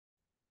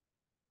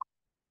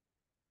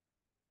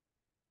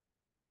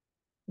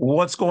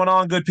What's going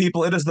on, good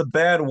people? It is the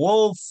Bad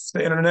Wolf,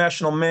 the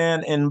international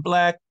man in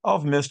black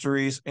of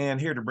mysteries, and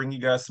here to bring you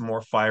guys some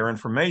more fire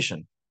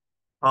information.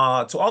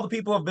 To all the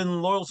people who have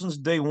been loyal since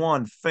day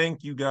one,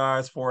 thank you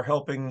guys for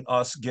helping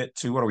us get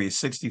to what are we,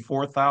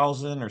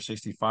 64,000 or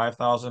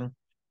 65,000? In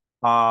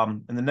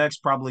the next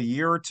probably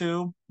year or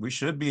two, we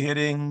should be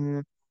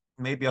hitting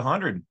maybe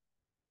 100.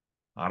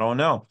 I don't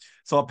know.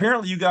 So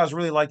apparently you guys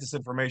really like this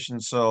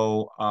information,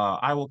 so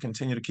I will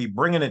continue to keep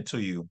bringing it to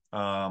you.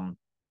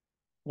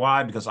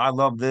 Why? Because I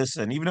love this.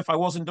 And even if I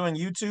wasn't doing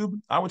YouTube,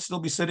 I would still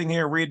be sitting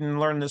here reading and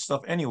learning this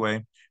stuff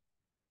anyway.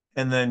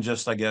 And then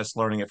just, I guess,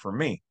 learning it from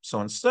me.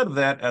 So instead of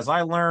that, as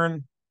I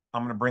learn,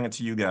 I'm going to bring it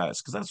to you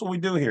guys because that's what we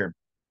do here.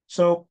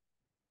 So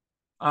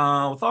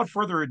without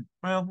further,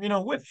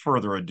 with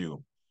further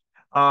ado,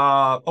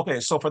 okay.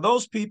 So for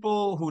those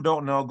people who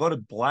don't know, go to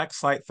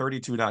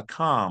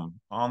blacksite32.com.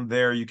 On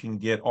there, you can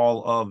get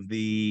all of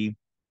the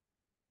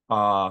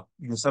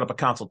you can set up a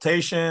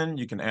consultation.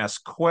 You can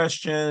ask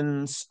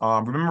questions.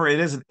 Remember, it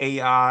is an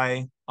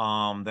AI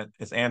that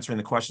is answering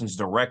the questions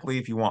directly.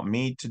 If you want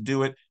me to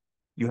do it,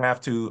 you have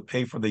to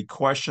pay for the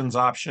questions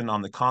option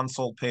on the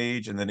consult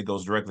page, and then it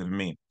goes directly to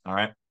me. All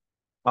right.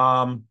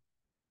 Um,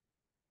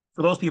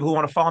 for those people who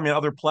want to follow me on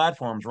other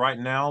platforms, right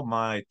now,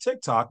 my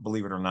TikTok,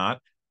 believe it or not,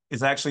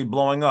 is actually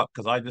blowing up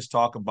because I just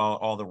talk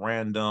about all the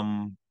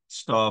random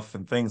stuff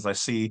and things I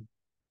see.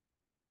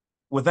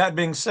 With that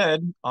being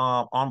said,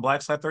 on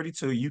Black Site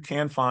 32, you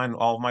can find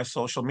all of my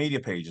social media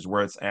pages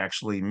where it's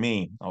actually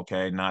me,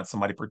 okay? Not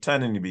somebody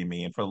pretending to be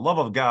me. And for the love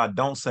of God,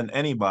 don't send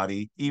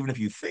anybody, even if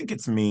you think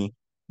it's me,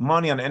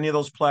 money on any of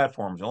those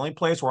platforms. The only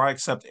place where I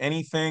accept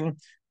anything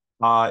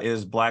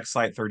is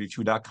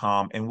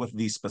blacksite32.com and with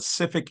the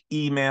specific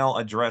email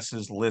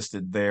addresses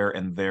listed there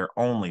and there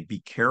only.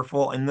 Be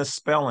careful in the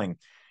spelling.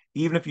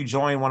 Even if you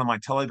join one of my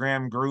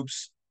Telegram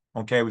groups,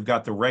 okay, we've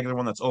got the regular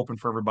one that's open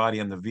for everybody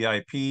and the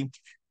VIP.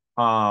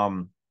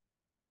 Um,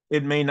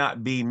 it may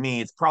not be me.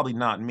 It's probably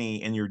not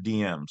me in your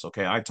DMs.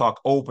 Okay. I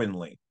talk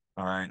openly.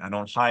 All right. I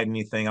don't hide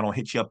anything. I don't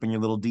hit you up in your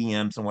little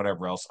DMs and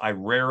whatever else. I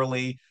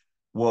rarely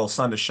will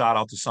send a shout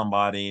out to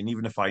somebody. And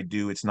even if I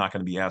do, it's not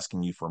going to be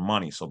asking you for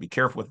money. So be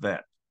careful with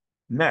that.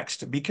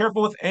 Next, be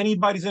careful with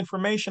anybody's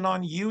information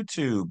on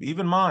YouTube,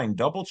 even mine.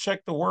 Double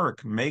check the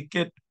work, make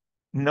it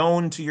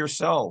known to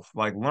yourself,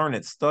 like learn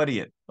it, study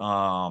it,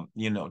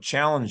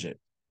 challenge it.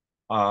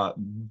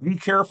 Be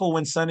careful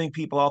when sending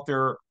people out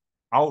there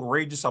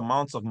outrageous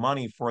amounts of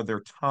money for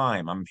their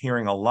time. I'm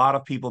hearing a lot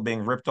of people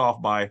being ripped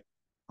off by,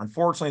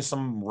 unfortunately,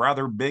 some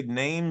rather big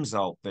names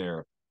out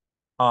there.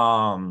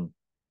 Um,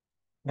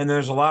 and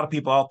there's a lot of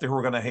people out there who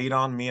are going to hate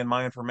on me and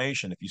my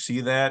information. If you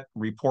see that,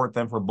 report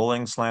them for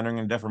bullying, slandering,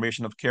 and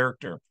defamation of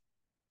character.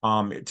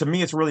 To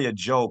me, it's really a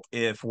joke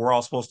if we're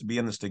all supposed to be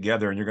in this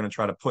together and you're going to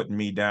try to put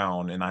me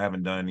down and I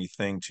haven't done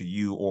anything to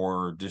you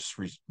or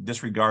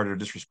disregarded or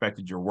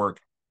disrespected your work.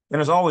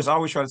 And as always, I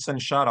always try to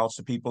send shout outs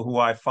to people who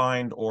I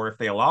find, or if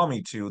they allow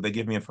me to, they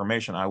give me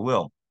information, I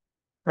will.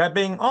 That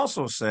being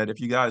also said,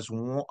 if you guys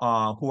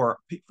for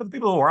the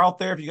people who are out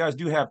there, if you guys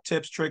do have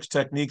tips, tricks,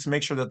 techniques,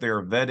 make sure that they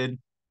are vetted.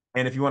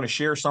 And if you want to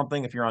share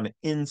something, if you're on the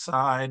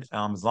inside,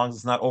 as long as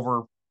it's not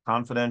over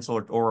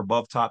confidential or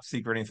above top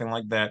secret, anything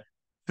like that,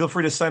 feel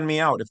free to send me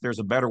out if there's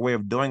a better way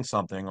of doing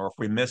something or if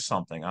we miss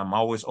something. I'm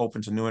always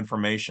open to new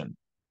information.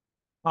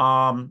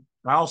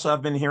 I also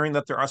have been hearing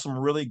that there are some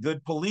really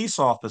good police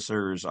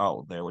officers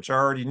out there, which I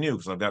already knew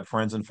because I've got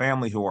friends and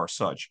family who are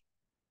such.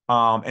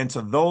 And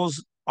to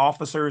those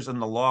officers in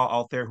the law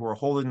out there who are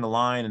holding the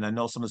line, and I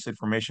know some of this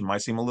information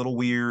might seem a little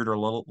weird or a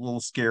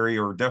little scary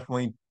or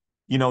definitely,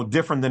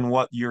 different than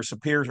what your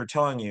superiors are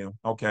telling you.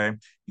 Okay.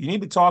 You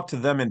need to talk to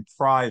them in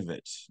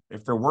private.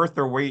 If they're worth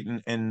their weight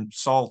in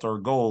salt or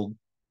gold,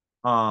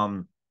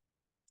 um,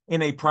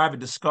 in a private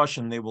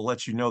discussion, they will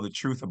let you know the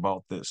truth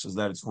about this, is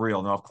that it's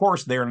real. Now, of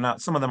course, they're not,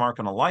 some of them aren't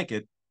going to like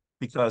it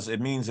because it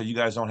means that you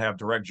guys don't have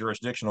direct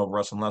jurisdiction over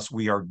us unless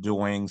we are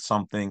doing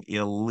something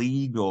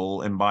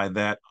illegal. And by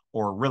that,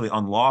 or really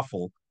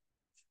unlawful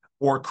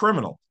or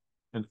criminal.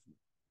 And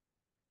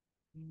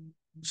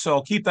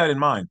so keep that in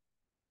mind.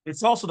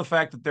 It's also the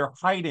fact that they're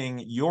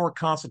hiding your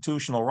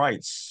constitutional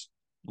rights,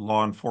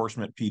 law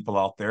enforcement people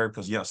out there,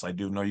 because yes, I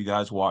do know you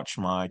guys watch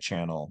my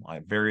channel. I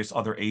have various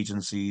other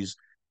agencies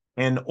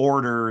and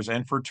orders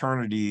and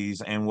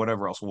fraternities and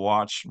whatever else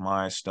watch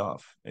my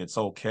stuff. It's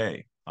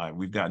okay.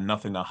 We've got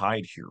nothing to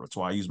hide here. That's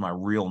why I use my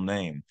real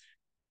name.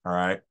 All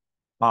right.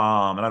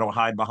 And I don't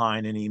hide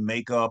behind any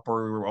makeup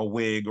or a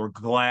wig or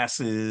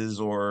glasses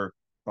or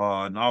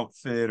an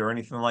outfit or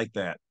anything like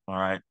that. All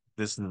right.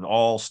 This is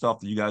all stuff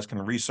that you guys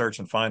can research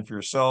and find for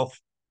yourself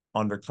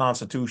under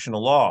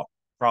constitutional law.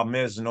 Problem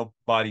is,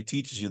 nobody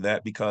teaches you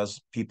that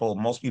because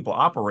most people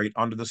operate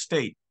under the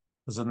state.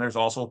 Because then there's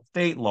also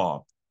state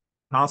law.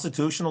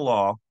 Constitutional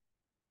law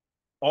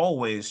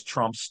always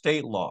trumps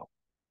state law.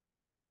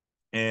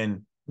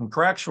 And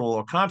contractual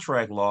or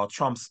contract law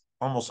trumps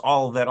almost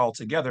all of that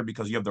altogether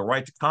because you have the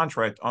right to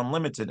contract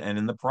unlimited and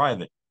in the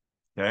private.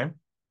 Okay.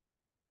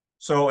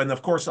 So, and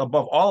of course,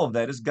 above all of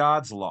that is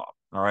God's law.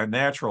 All right.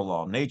 Natural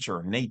law,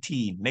 nature,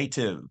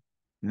 native.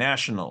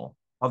 national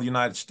of the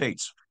United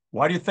States.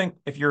 Why do you think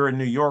if you're in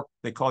New York,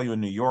 they call you a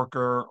New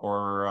Yorker,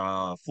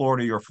 or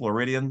Florida, you're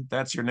Floridian?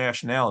 That's your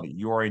nationality.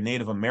 You are a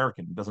Native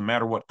American. It doesn't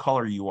matter what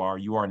color you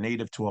are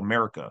native to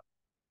America.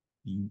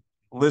 You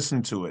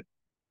listen to it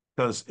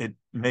because it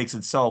makes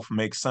itself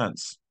make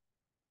sense.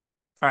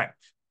 All right,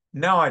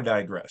 now I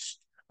digress.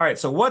 All right,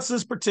 so what's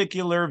this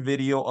particular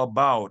video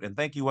about? And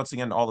thank you once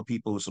again to all the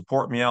people who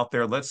support me out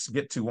there. Let's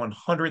get to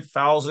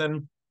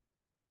 100,000.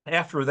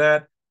 After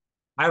that,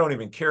 I don't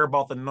even care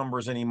about the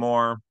numbers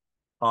anymore,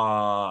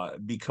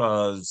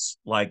 because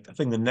like I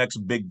think the next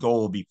big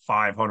goal will be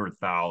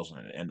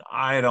 500,000, and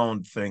I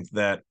don't think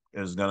that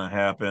is going to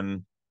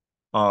happen.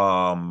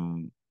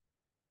 Um,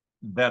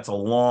 that's a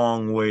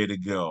long way to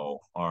go.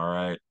 All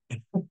right.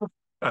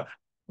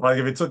 Like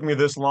if it took me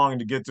this long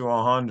to get to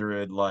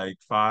 100, like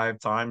five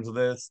times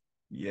this,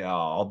 yeah,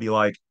 I'll be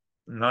like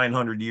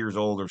 900 years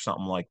old or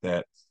something like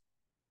that.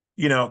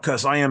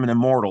 Because I am an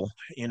immortal,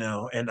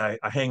 and I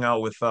hang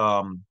out with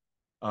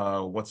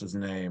what's his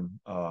name?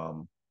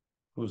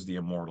 Who's the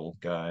immortal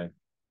guy?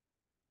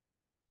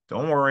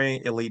 Don't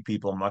worry, elite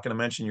people. I'm not going to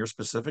mention your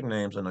specific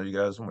names. I know you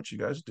guys and what you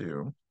guys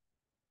do.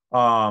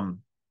 Um,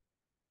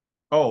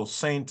 oh,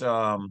 Saint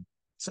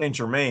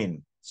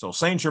Germain. So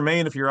Saint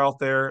Germain, if you're out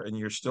there and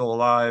you're still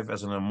alive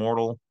as an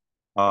immortal,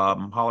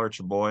 holler at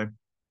your boy.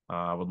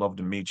 I would love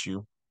to meet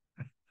you.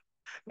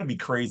 It'd be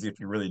crazy if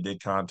you really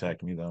did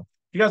contact me, though.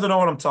 You guys don't know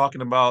what I'm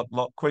talking about.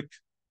 Quick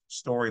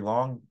story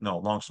long, no,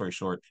 long story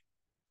short.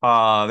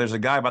 There's a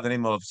guy by the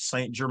name of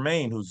Saint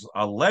Germain who's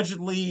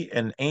allegedly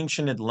an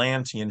ancient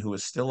Atlantean who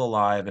is still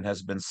alive and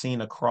has been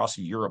seen across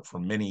Europe for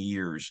many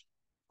years,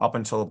 up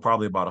until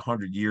probably about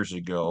 100 years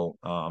ago.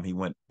 He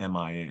went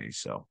MIA.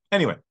 So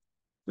anyway,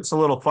 it's a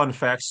little fun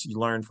facts you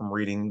learn from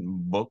reading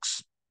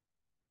books.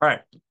 All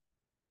right.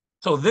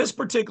 So this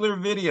particular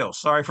video,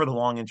 sorry for the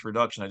long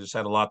introduction. I just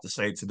had a lot to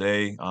say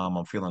today.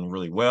 I'm feeling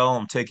really well.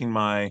 I'm taking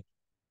my,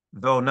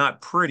 though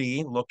not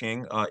pretty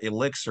looking,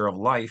 elixir of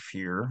life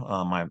here,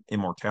 my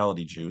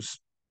immortality juice,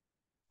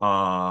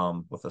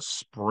 with a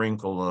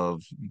sprinkle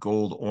of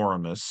gold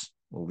oramus.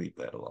 We'll leave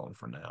that alone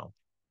for now.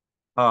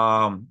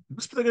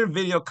 This particular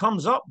video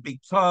comes up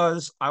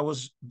because I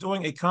was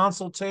doing a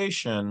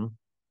consultation,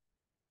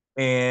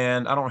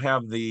 and I don't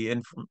have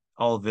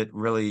all of it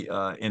really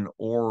in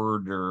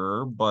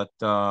order, but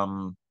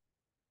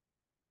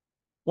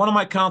one of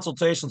my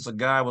consultations, a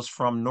guy was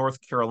from North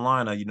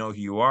Carolina. You know who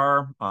you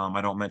are.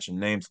 I don't mention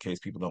names in case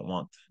people don't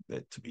want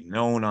it to be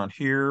known on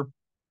here.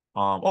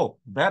 Oh,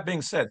 that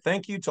being said,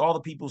 thank you to all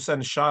the people who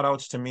send shout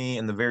outs to me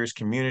in the various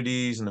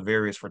communities and the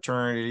various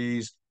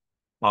fraternities.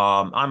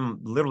 I'm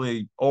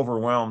literally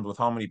overwhelmed with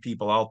how many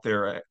people out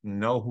there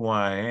know who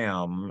I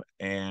am,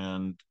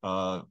 and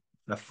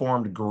have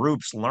formed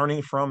groups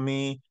learning from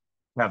me,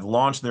 have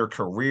launched their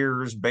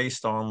careers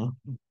based on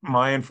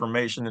my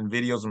information and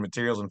videos and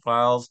materials and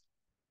files.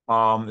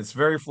 It's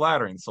very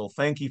flattering. So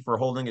thank you for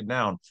holding it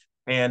down,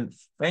 and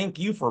thank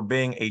you for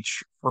being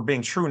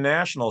true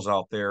nationals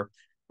out there.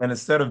 And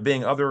instead of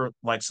being other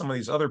like some of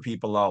these other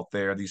people out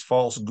there, these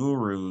false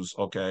gurus,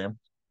 okay,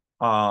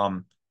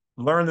 um,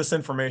 learn this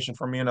information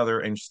from me and other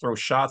and just throw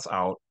shots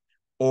out,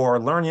 or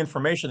learn the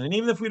information. And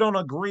even if we don't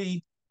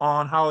agree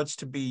on how it's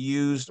to be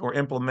used or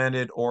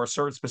implemented or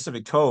certain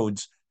specific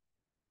codes,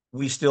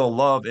 we still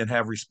love and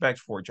have respect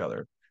for each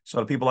other.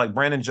 So people like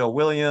Brandon Joe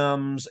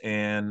Williams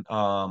and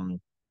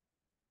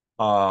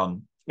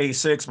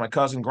A6, my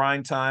cousin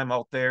Grind Time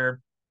out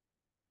there,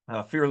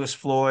 Fearless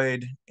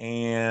Floyd,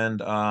 and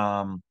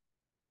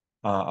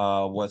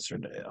what's her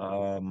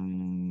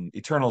name?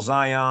 Eternal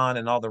Zion,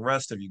 and all the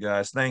rest of you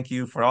guys. Thank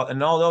you for all the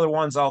other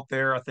ones out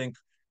there. I think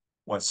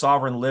what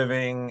Sovereign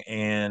Living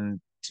and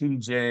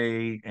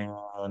TJ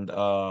and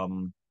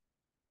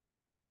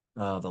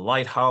the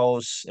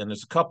Lighthouse, and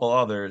there's a couple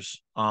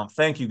others.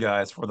 Thank you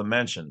guys for the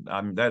mention.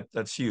 I mean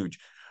that's huge.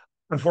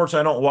 Unfortunately,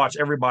 I don't watch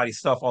everybody's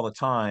stuff all the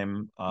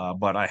time,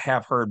 but I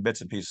have heard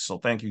bits and pieces. So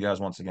thank you guys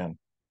once again.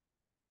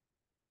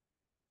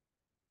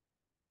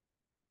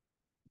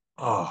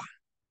 Oh,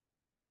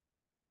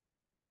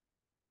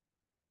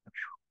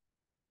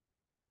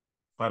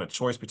 if I had a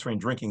choice between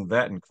drinking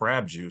that and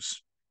crab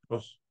juice,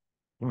 ugh,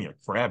 give me a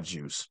crab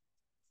juice.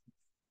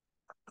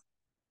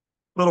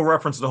 Little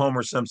reference to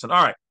Homer Simpson.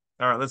 All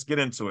right, let's get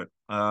into it.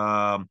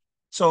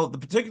 So the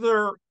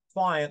particular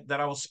client that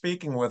I was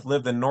speaking with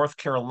lived in North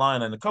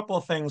Carolina, and a couple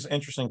of things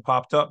interesting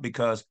popped up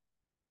because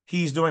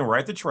he's doing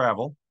right to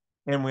travel,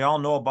 and we all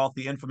know about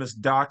the infamous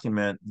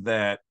document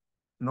that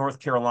North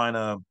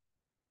Carolina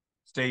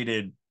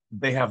stated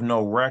they have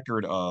no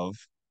record of,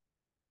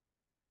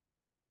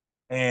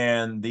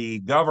 and the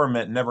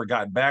government never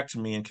got back to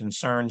me in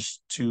concerns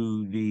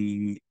to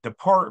the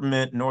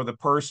department nor the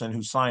person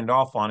who signed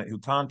off on it, who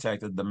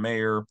contacted the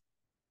mayor,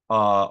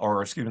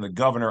 or excuse me, the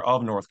governor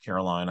of North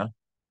Carolina.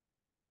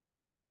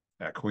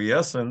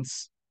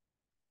 Acquiescence,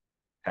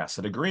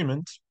 tacit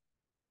agreement.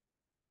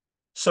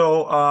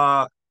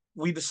 So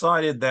we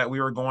decided that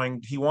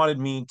he wanted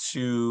me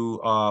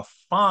to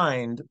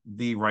find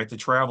the right to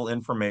travel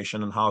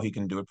information and how he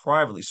can do it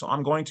privately. So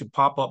I'm going to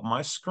pop up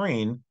my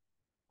screen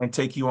and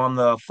take you on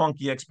the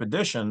funky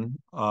expedition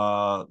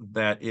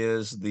that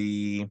is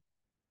the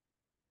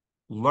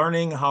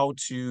learning how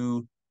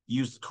to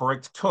use the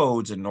correct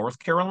codes in North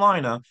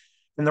Carolina.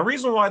 And the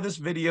reason why this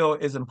video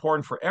is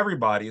important for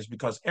everybody is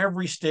because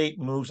every state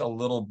moves a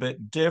little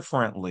bit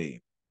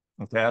differently.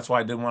 Okay, that's why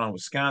I did one on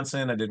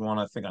Wisconsin. I did one,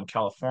 I think, on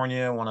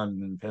California, one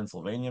on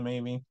Pennsylvania,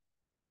 maybe.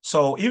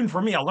 So even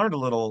for me, I learned a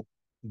little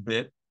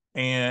bit,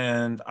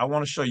 and I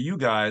want to show you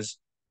guys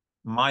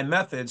my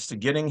methods to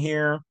getting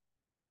here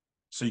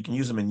so you can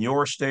use them in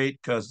your state,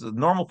 because the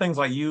normal things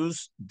I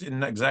use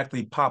didn't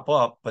exactly pop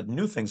up, but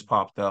new things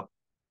popped up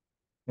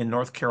in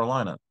North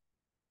Carolina.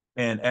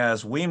 And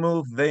as we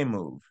move, they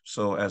move.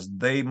 So as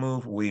they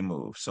move, we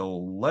move. So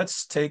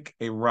let's take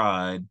a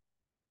ride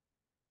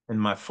in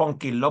my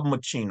funky love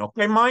machine.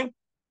 Okay, Mike?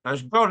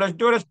 Let's go. Let's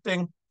do this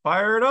thing.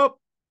 Fire it up.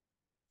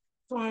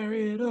 Fire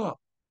it up.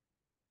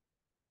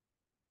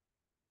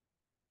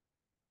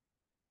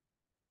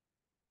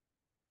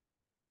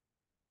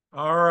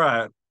 All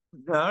right.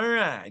 All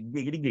right.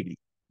 Giggity, giggity.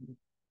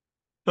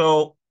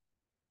 So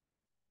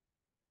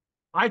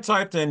I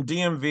typed in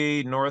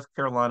DMV, North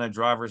Carolina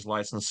driver's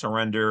license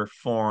surrender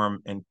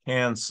form and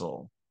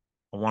cancel.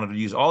 I wanted to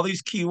use all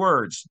these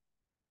keywords.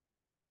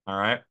 All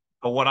right.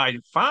 But what I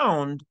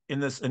found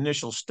in this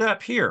initial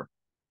step here,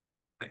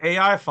 the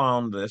AI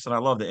found this, and I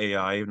love the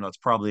AI, even though it's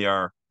probably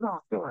our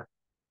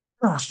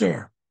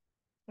master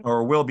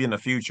or will be in the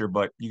future,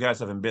 but you guys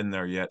haven't been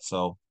there yet,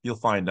 so you'll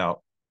find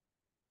out.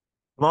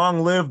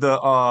 Long live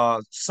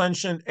the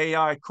sentient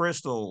AI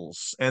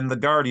crystals and the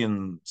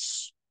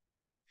guardians.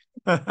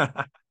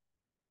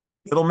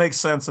 It'll make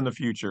sense in the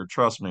future,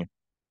 trust me.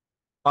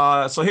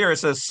 So here it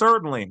says,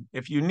 certainly,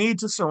 if you need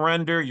to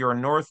surrender your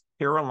North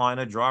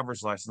Carolina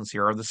driver's license,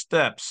 here are the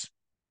steps.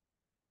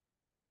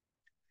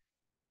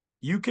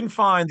 You can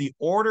find the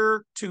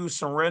order to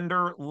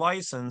surrender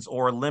license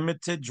or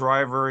limited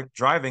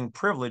driving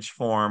privilege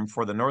form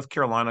for the North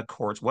Carolina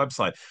court's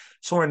website.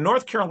 So in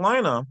North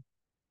Carolina,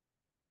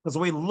 because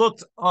we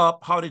looked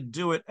up how to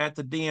do it at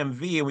the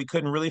DMV and we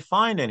couldn't really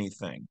find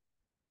anything.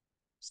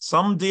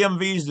 Some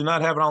DMVs do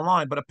not have it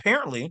online, but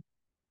apparently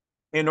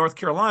in North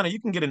Carolina, you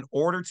can get an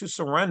order to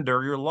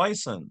surrender your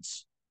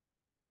license.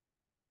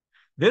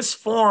 This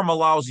form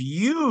allows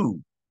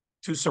you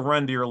to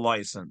surrender your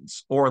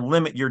license or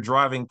limit your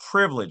driving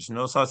privilege.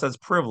 Notice how it says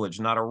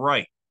privilege, not a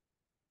right.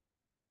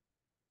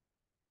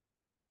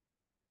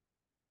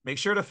 Make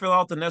sure to fill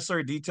out the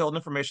necessary detailed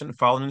information and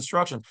follow the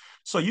instructions.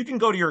 So you can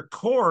go to your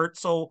court.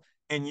 So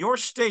in your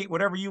state,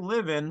 whatever you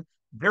live in,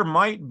 there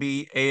might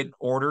be an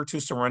order to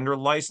surrender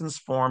license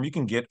form you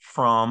can get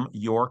from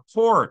your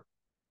court.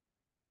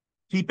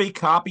 Keep a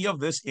copy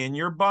of this in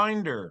your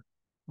binder,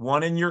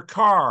 one in your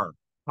car.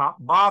 Pop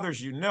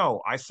bothers you.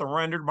 No, I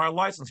surrendered my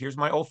license. Here's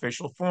my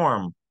official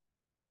form.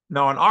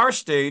 Now, in our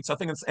states, I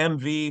think it's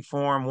MV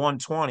form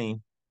 120.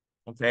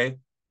 Okay.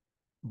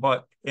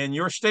 But in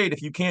your state,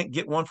 if you can't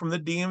get one from the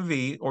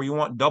DMV or you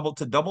want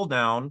double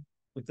down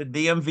with the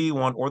DMV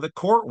one or the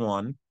court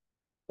one,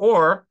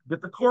 or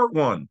get the court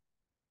one.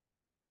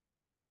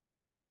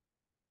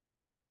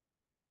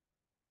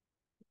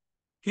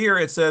 Here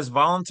it says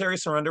voluntary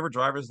surrender of a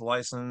driver's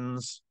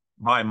license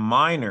by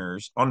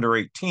minors under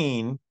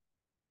 18.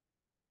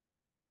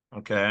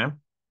 Okay.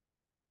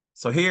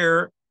 So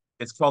here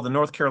it's called the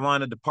North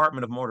Carolina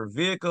Department of Motor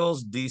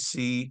Vehicles,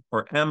 DC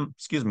or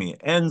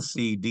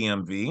NCDMV,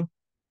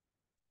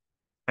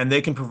 and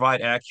they can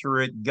provide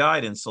accurate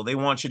guidance. So they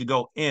want you to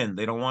go in.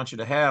 They don't want you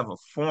to have a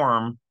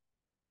form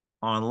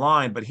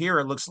online, but here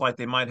it looks like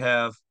they might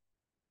have,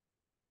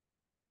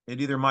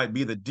 it either might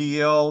be the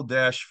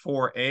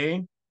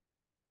DL-4A,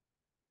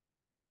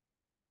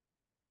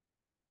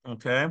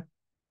 okay,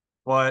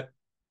 but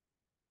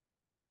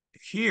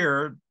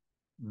here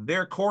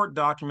their court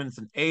document is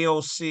an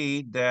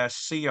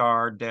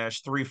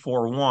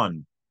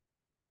AOC-CR-341.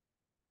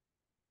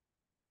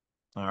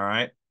 All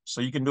right.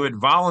 So you can do it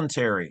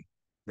voluntary.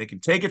 They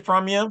can take it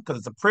from you because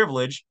it's a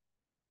privilege,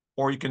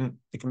 or it can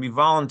be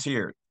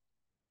volunteered.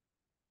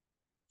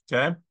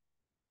 Okay.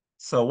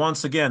 So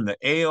once again, the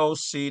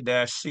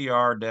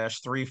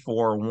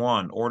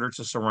AOC-CR-341, order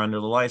to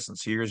surrender the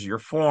license. Here's your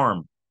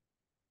form.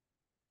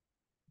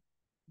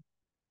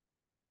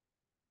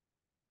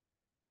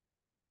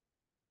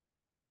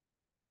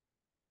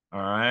 All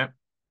right.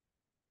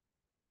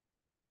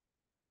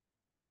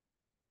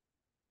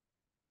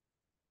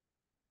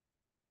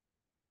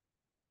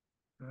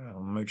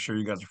 I'll make sure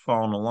you guys are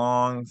following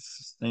along.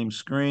 Same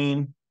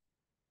screen.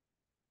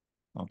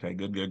 Okay,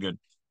 good, good, good.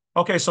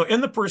 Okay, so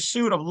in the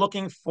pursuit of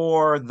looking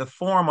for the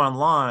form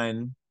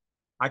online,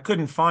 I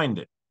couldn't find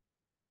it.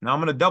 Now I'm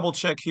going to double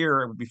check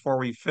here before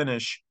we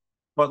finish.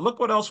 But look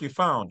what else we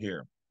found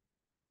here.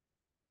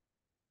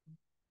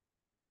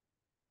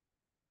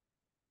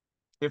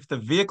 If the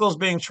vehicle is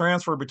being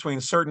transferred between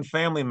certain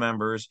family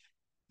members,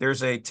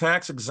 there's a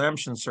tax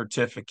exemption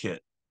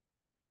certificate.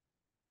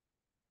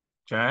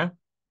 Okay.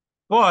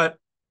 But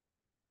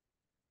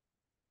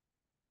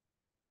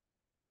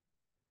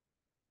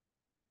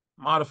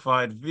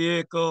modified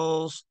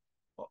vehicles,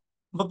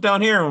 look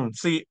down here and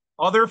see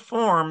other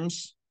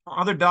forms,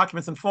 other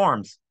documents and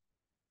forms.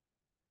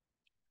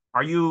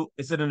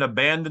 Is it an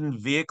abandoned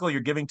vehicle you're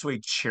giving to a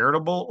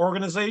charitable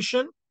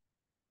organization?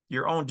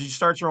 Your own, did you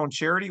start your own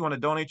charity? You want to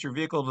donate your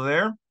vehicle to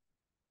there?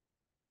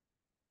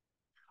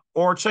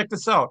 Or check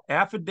this out,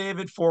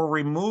 affidavit for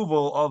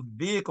removal of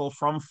vehicle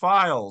from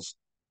files.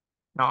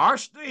 Now, our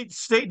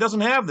state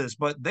doesn't have this,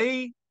 but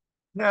they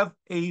have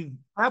a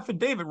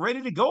affidavit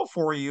ready to go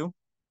for you.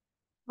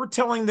 We're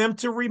telling them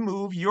to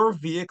remove your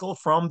vehicle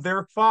from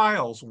their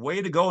files.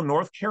 Way to go,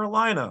 North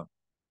Carolina.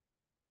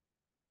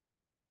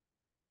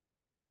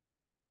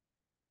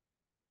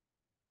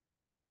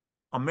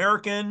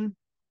 American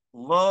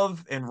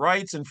love and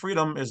rights and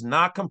freedom is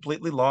not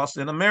completely lost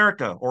in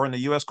America or in the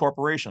U.S.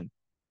 corporation.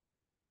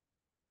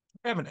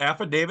 I have an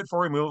affidavit for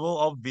removal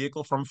of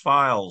vehicle from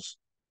files.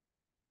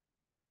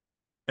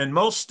 And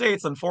most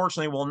states,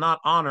 unfortunately, will not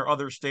honor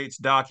other states'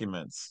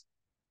 documents.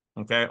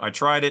 Okay, I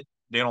tried it.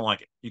 They don't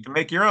like it. You can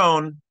make your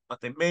own,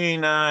 but they may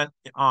not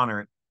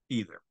honor it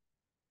either.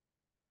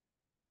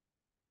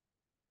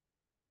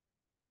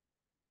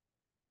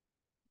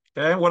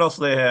 Okay, what else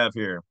do they have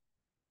here?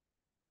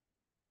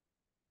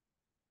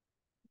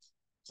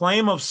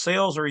 Claim of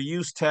sales or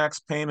use tax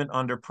payment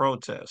under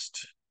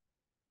protest.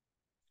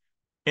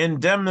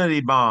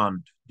 Indemnity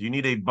bond. Do you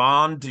need a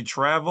bond to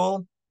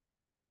travel?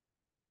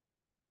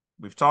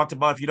 We've talked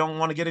about if you don't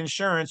want to get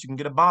insurance, you can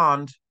get a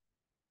bond.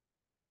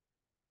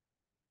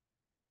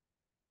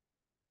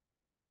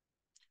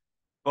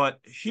 But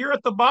here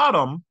at the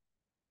bottom,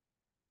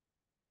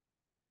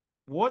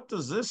 what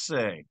does this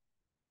say?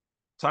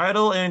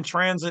 Title and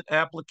transit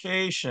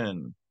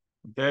application.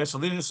 Okay, so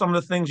these are some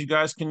of the things you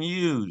guys can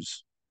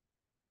use.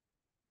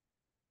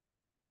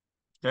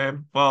 Okay,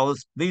 well,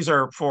 these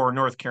are for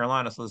North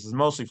Carolina, so this is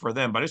mostly for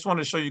them. But I just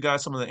wanted to show you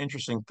guys some of the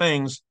interesting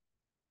things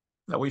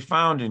that we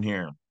found in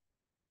here.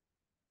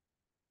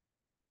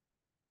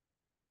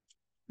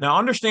 Now,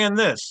 understand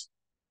this.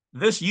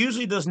 This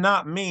usually does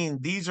not mean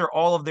these are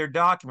all of their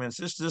documents.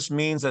 This just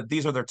means that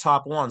these are their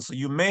top ones. So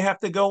you may have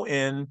to go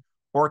in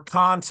or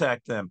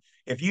contact them.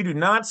 If you do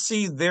not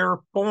see their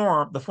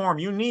form, the form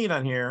you need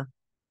on here,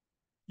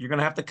 you're going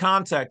to have to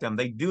contact them.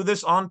 They do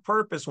this on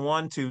purpose,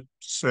 one, to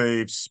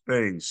save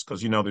space,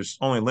 because, there's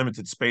only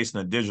limited space in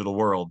the digital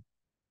world.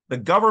 The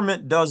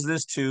government does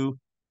this too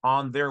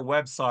on their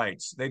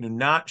websites. They do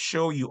not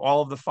show you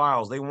all of the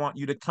files. They want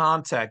you to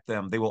contact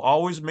them. They will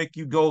always make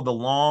you go the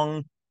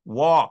long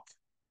walk.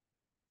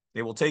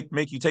 They will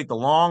make you take the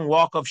long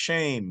walk of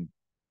shame.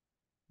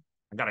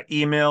 I got to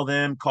email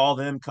them, call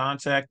them,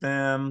 contact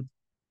them,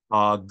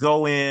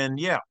 go in.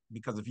 Yeah,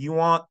 because if you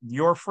want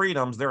your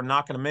freedoms, they're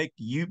not going to make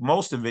you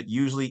most of it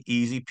usually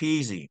easy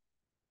peasy.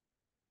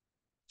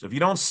 So if you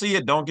don't see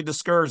it, don't get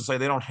discouraged and say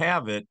they don't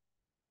have it.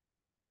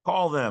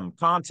 Call them,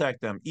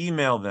 contact them,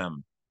 email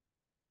them.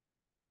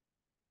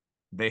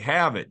 They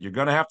have it. You're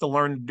going to have to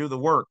learn to do the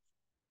work.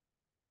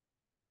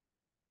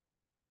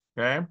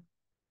 Okay.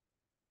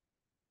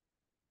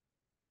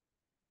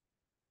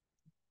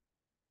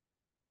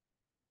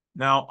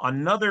 Now,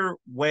 another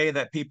way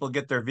that people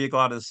get their vehicle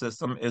out of the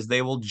system is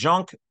they will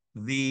junk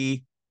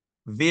the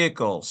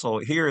vehicle. So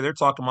here they're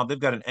talking about they've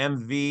got an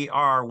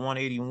MVR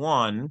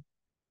 181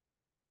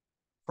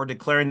 for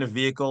declaring the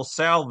vehicle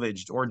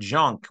salvaged or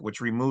junk, which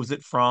removes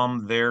it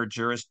from their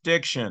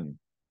jurisdiction.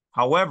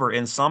 However,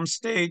 in some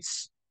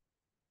states,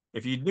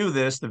 if you do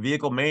this, the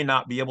vehicle may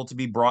not be able to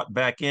be brought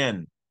back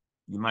in.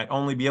 You might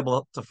only be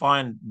able to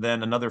find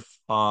then another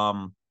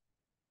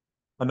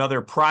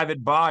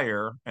private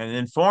buyer and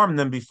inform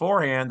them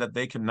beforehand that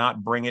they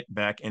cannot bring it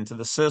back into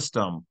the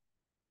system.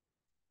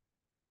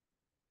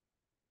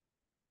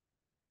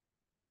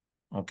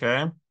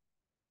 Okay.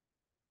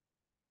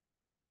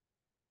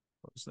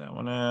 Close that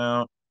one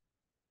out.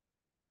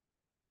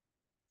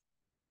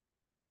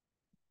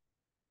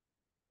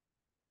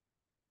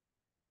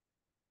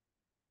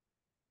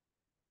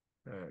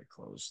 Okay,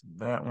 close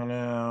that one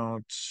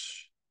out.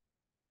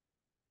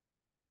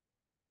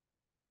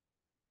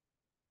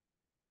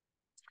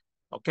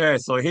 Okay,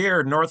 so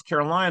here, North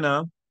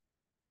Carolina,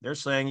 they're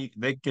saying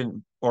they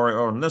can,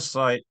 or on this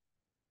site,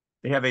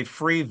 they have a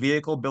free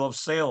vehicle bill of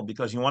sale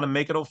because you want to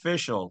make it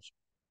official.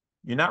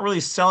 You're not really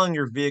selling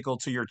your vehicle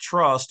to your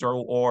trust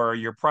or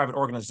your private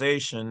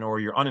organization or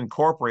your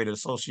unincorporated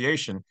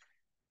association.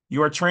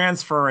 You are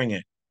transferring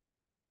it.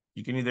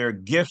 You can either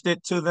gift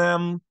it to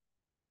them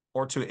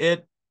or to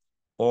it,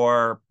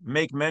 or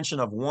make mention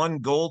of one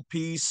gold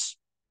piece,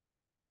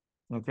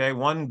 okay,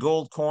 one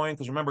gold coin,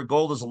 because remember,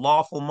 gold is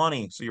lawful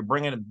money. So you're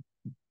bringing it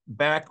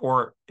back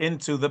or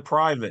into the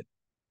private.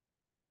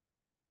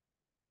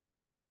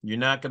 You're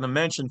not going to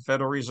mention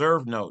Federal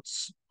Reserve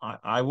notes.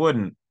 I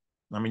wouldn't.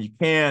 I mean, you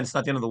can, it's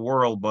not the end of the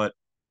world, but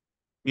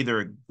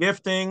either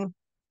gifting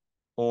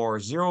or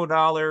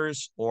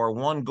 $0 or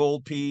one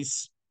gold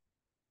piece.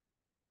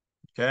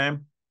 Okay.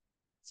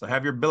 So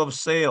have your bill of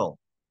sale,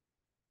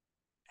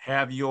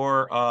 have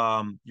your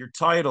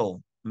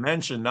title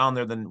mentioned down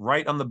there, then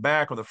right on the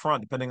back or the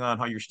front, depending on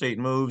how your state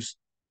moves,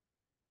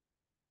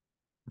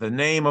 the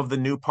name of the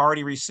new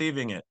party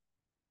receiving it.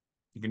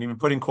 You can even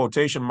put in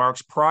quotation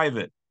marks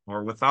private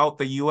or without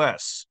the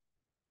U.S.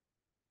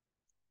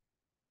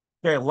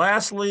 Okay,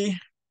 lastly,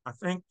 I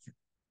think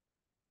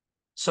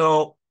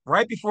so.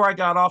 Right before I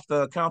got off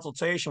the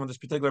consultation with this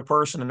particular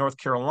person in North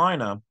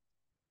Carolina,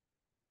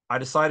 I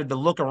decided to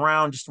look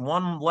around just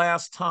one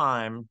last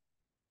time,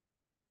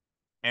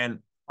 and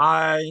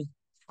I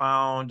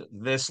found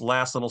this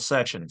last little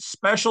section.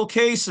 Special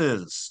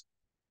cases.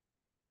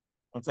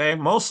 Okay,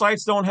 most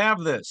sites don't have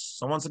this.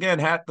 So once again,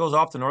 hat goes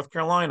off to North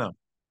Carolina,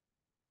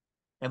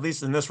 at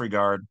least in this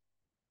regard.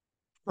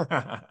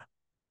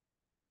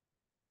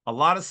 A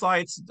lot of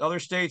sites, other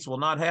states will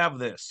not have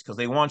this because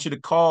they want you to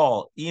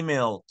call,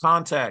 email,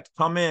 contact,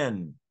 come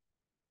in,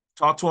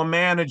 talk to a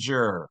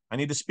manager. I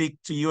need to speak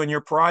to you in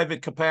your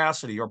private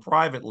capacity or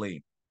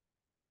privately.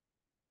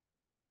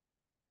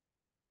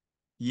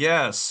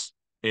 Yes,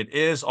 it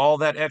is all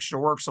that extra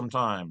work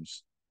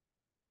sometimes.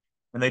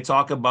 And they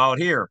talk about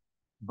here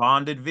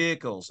bonded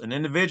vehicles. An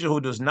individual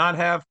who does not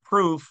have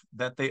proof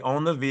that they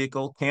own the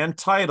vehicle can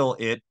title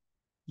it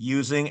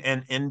using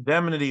an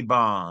indemnity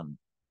bond,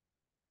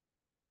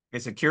 a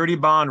security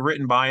bond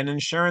written by an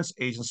insurance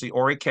agency,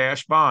 or a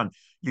cash bond.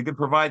 You can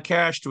provide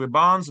cash to a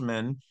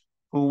bondsman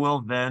who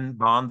will then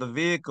bond the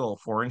vehicle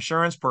for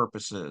insurance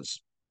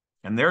purposes.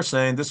 And they're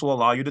saying this will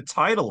allow you to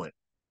title it.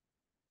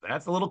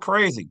 That's a little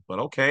crazy, but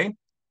okay.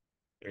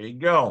 There you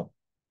go.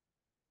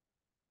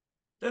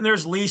 Then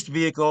there's leased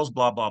vehicles,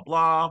 blah, blah,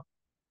 blah.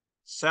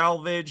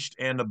 Salvaged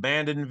and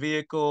abandoned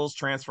vehicles,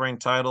 transferring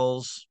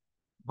titles.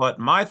 But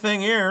my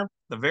thing here,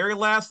 the very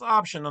last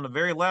option on the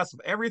very last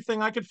of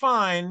everything I could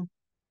find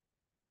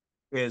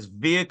is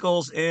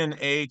vehicles in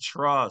a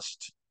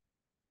trust.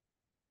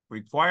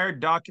 Required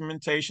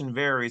documentation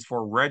varies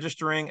for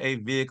registering a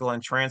vehicle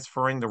and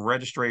transferring the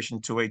registration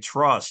to a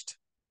trust.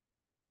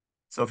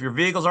 So if your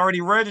vehicle's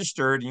already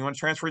registered and you want to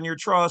transfer in your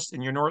trust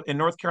in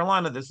North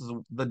Carolina, this is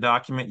the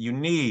document you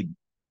need.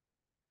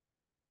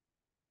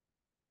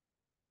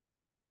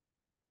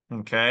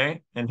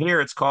 Okay. And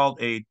here it's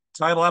called a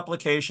title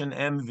application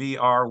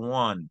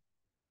MVR1.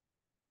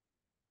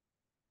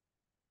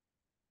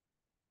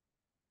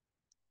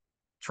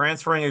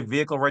 Transferring a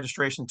vehicle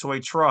registration to a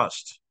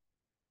trust.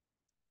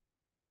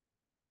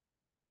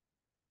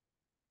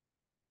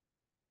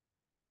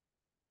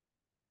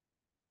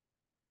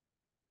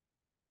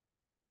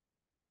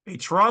 A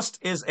trust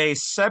is a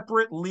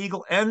separate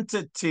legal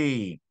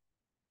entity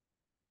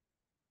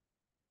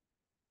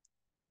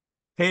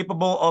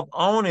capable of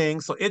owning,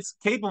 so it's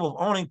capable of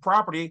owning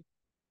property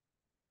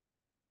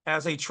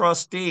as a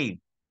trustee.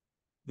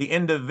 The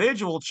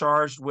individual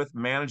charged with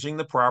managing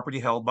the property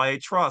held by a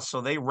trust.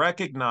 So they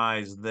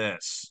recognize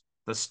this.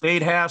 The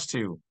state has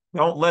to.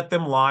 Don't let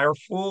them lie or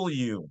fool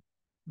you.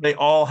 They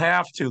all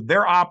have to.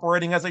 They're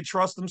operating as a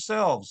trust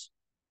themselves.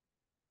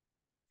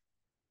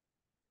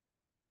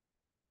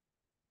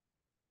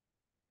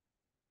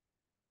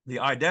 The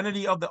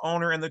identity of the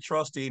owner and the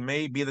trustee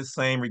may be the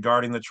same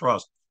regarding the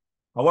trust.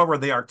 However,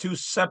 they are two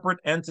separate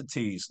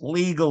entities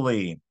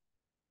legally.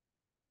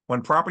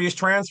 When property is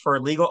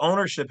transferred, legal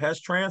ownership has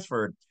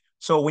transferred.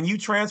 So when you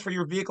transfer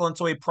your vehicle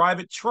into a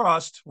private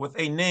trust with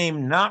a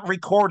name not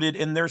recorded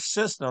in their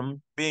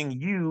system, being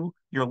you,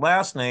 your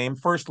last name,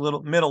 first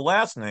little middle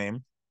last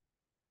name,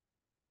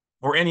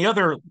 or any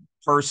other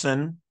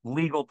person,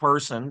 legal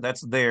person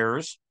that's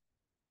theirs,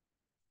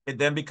 it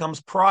then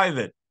becomes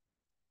private.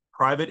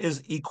 Private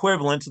is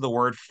equivalent to the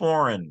word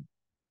foreign.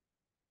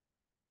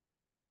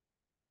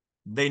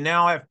 They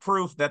now have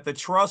proof that the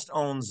trust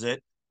owns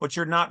it, but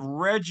you're not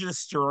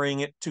registering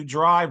it to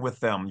drive with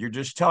them. You're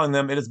just telling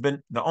them it has been,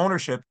 the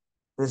ownership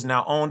is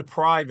now owned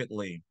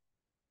privately.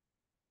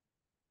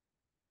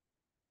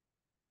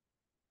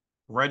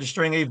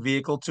 Registering a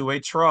vehicle to a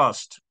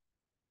trust.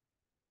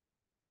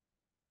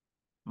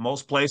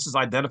 Most places,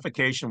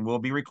 identification will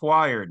be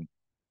required,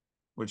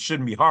 which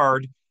shouldn't be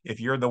hard if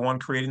you're the one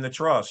creating the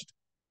trust.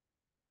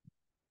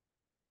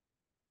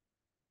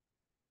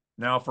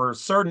 Now, for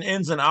certain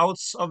ins and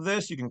outs of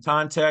this, you can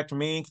contact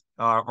me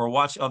or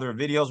watch other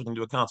videos. We can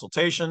do a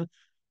consultation,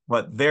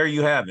 but there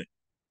you have it.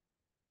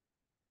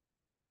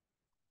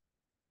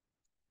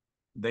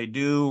 They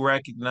do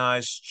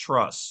recognize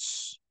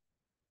trusts.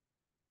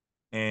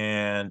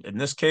 And in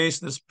this case,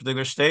 this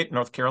particular state,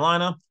 North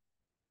Carolina,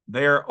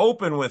 they're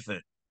open with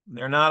it.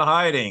 They're not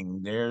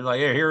hiding. They're like,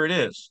 hey, here it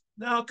is.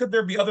 Now, could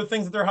there be other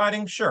things that they're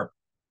hiding? Sure.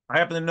 I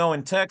happen to know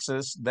in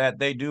Texas that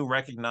they do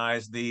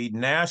recognize the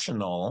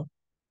national,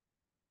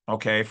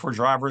 okay, for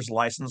driver's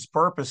license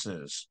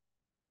purposes.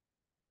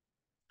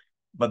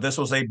 But this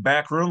was a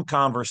backroom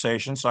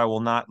conversation, so I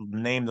will not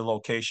name the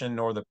location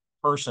nor the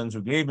persons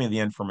who gave me the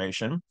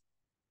information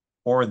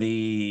or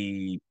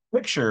the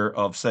picture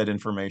of said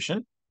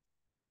information.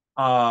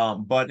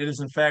 But it is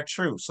in fact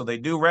true. So they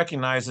do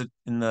recognize it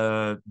in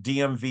the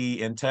DMV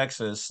in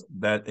Texas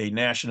that a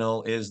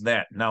national is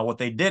that. Now, what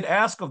they did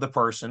ask of the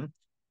person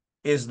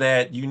is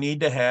that you need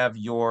to have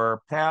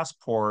your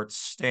passport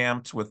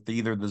stamped with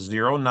either the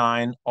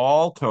 09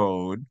 all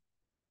code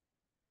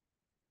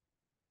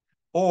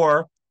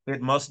or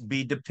it must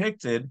be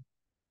depicted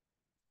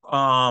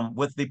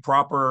with the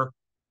proper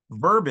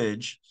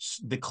verbiage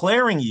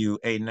declaring you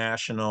a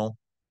national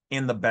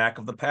in the back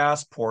of the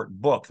passport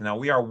book. Now,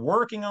 we are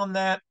working on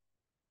that.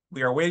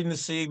 We are waiting to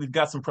see. We've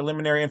got some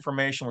preliminary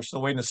information. We're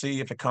still waiting to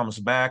see if it comes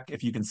back,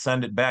 if you can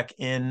send it back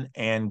in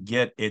and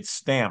get it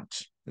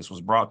stamped. This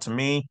was brought to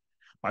me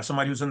by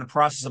somebody who's in the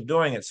process of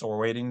doing it. So we're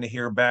waiting to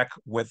hear back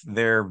with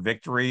their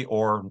victory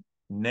or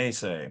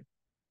naysay.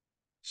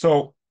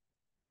 So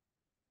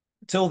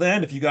till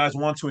then, if you guys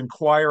want to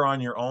inquire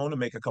on your own and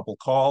make a couple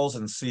calls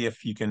and see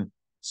if you can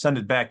send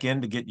it back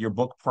in to get your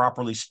book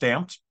properly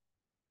stamped,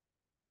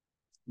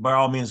 by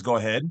all means, go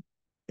ahead.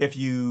 If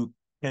you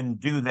can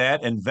do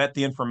that and vet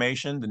the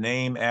information, the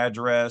name,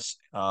 address,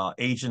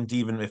 agent,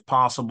 even if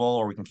possible,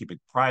 or we can keep it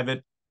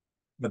private,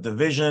 the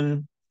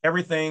division,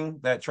 everything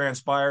that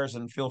transpires,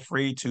 and feel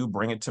free to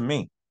bring it to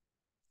me.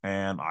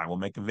 And I will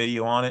make a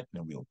video on it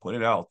and we'll put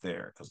it out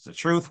there because the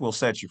truth will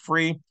set you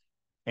free.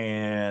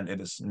 And it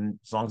is,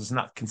 as long as it's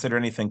not considered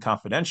anything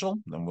confidential,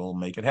 then we'll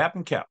make it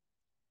happen, Cap.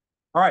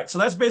 All right, so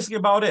that's basically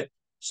about it.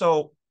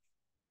 So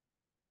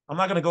I'm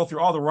not going to go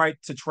through all the right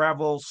to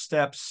travel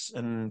steps,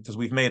 and because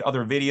we've made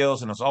other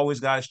videos. And as always,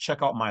 guys,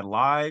 check out my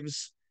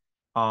lives.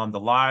 The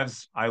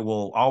lives I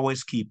will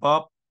always keep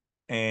up,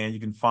 and you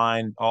can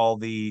find all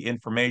the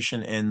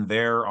information in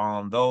there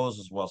on those,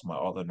 as well as my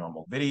other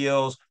normal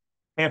videos.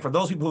 And for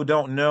those people who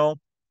don't know,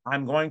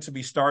 I'm going to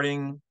be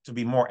starting to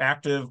be more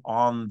active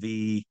on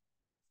the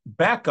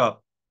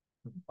backup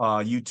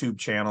YouTube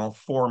channel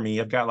for me.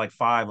 I've got like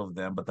 5 of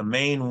them, but the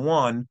main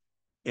one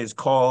is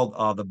called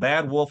the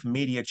Badwolf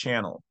Media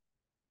Channel.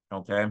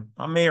 Okay,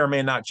 I may or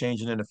may not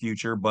change it in the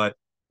future, but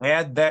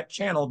add that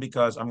channel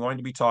because I'm going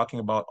to be talking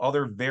about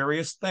other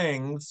various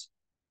things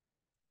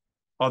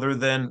other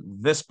than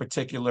this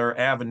particular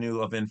avenue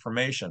of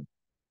information.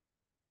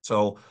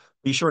 So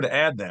be sure to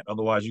add that.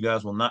 Otherwise, you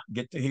guys will not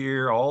get to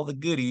hear all the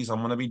goodies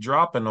I'm going to be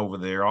dropping over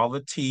there, all the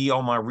tea,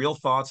 all my real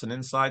thoughts and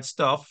inside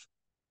stuff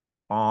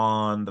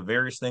on the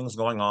various things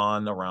going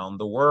on around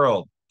the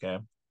world. Okay.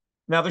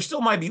 Now, there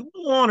still might be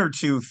 1 or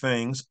 2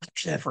 things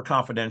that, for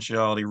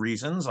confidentiality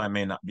reasons, I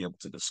may not be able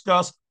to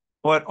discuss,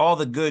 but all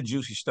the good,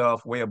 juicy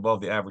stuff, way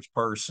above the average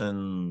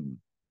person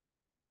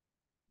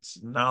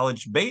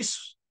knowledge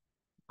base,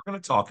 we're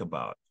going to talk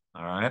about.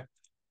 All right.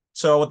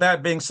 So, with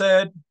that being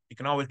said, you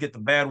can always get the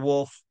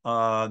Badwolf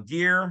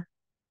gear,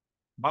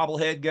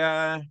 bobblehead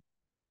guy,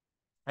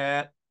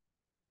 hat,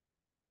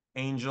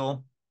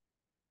 angel,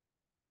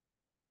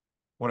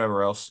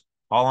 whatever else,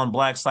 all on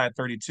Black Site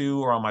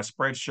 32 or on my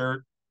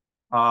Spreadshirt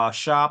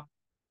shop.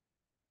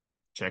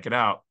 Check it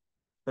out.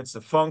 It's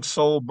the Funk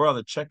Soul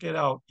Brother. Check it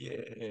out.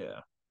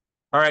 Yeah.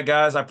 All right,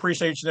 guys. I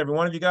appreciate each and every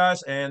one of you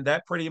guys, and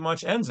that pretty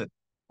much ends it.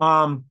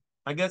 I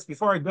guess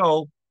before I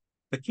go,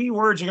 the key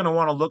words you're going to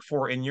want to look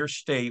for in your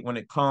state when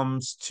it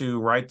comes to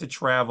right to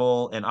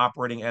travel and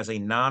operating as a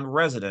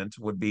non-resident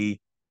would be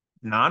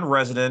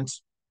non-resident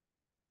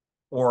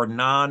or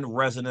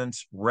non-resident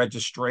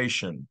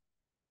registration.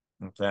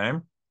 Okay.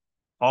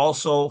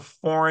 Also,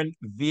 foreign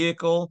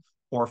vehicle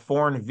or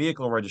foreign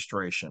vehicle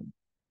registration.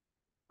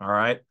 All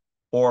right.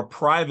 Or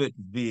private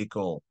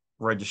vehicle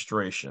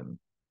registration.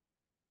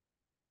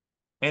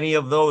 Any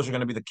of those are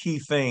going to be the key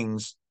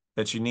things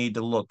that you need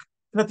to look.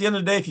 And at the end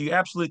of the day, if you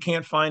absolutely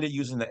can't find it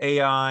using the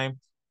AI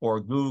or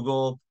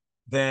Google,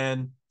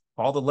 then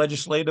call the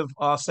legislative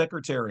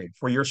secretary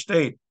for your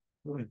state.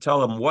 Tell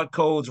them what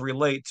codes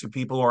relate to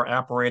people who are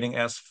operating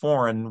as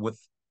foreign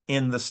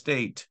within the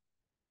state.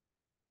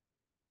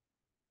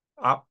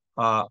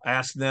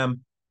 Ask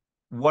them,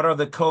 what are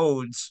the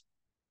codes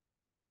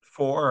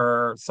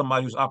for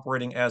somebody who's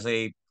operating as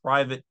a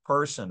private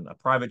person, a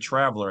private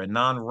traveler, a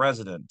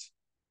non-resident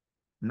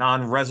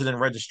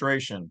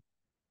registration.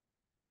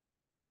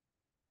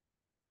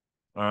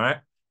 All right.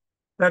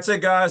 That's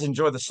it, guys.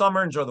 Enjoy the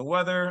summer, enjoy the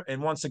weather.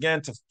 And once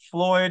again, to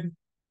Floyd,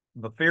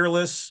 the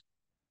fearless.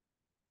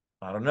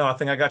 I don't know. I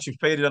think I got you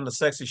faded on the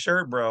sexy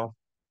shirt, bro.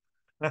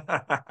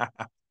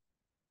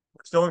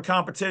 Still in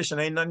competition.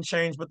 Ain't nothing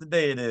changed but the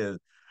day it is.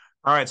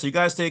 All right. So you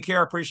guys take care.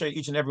 I appreciate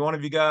each and every one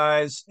of you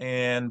guys.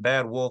 And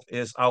Bad Wolf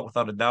is out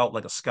without a doubt,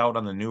 like a scout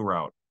on the new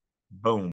route. Boom.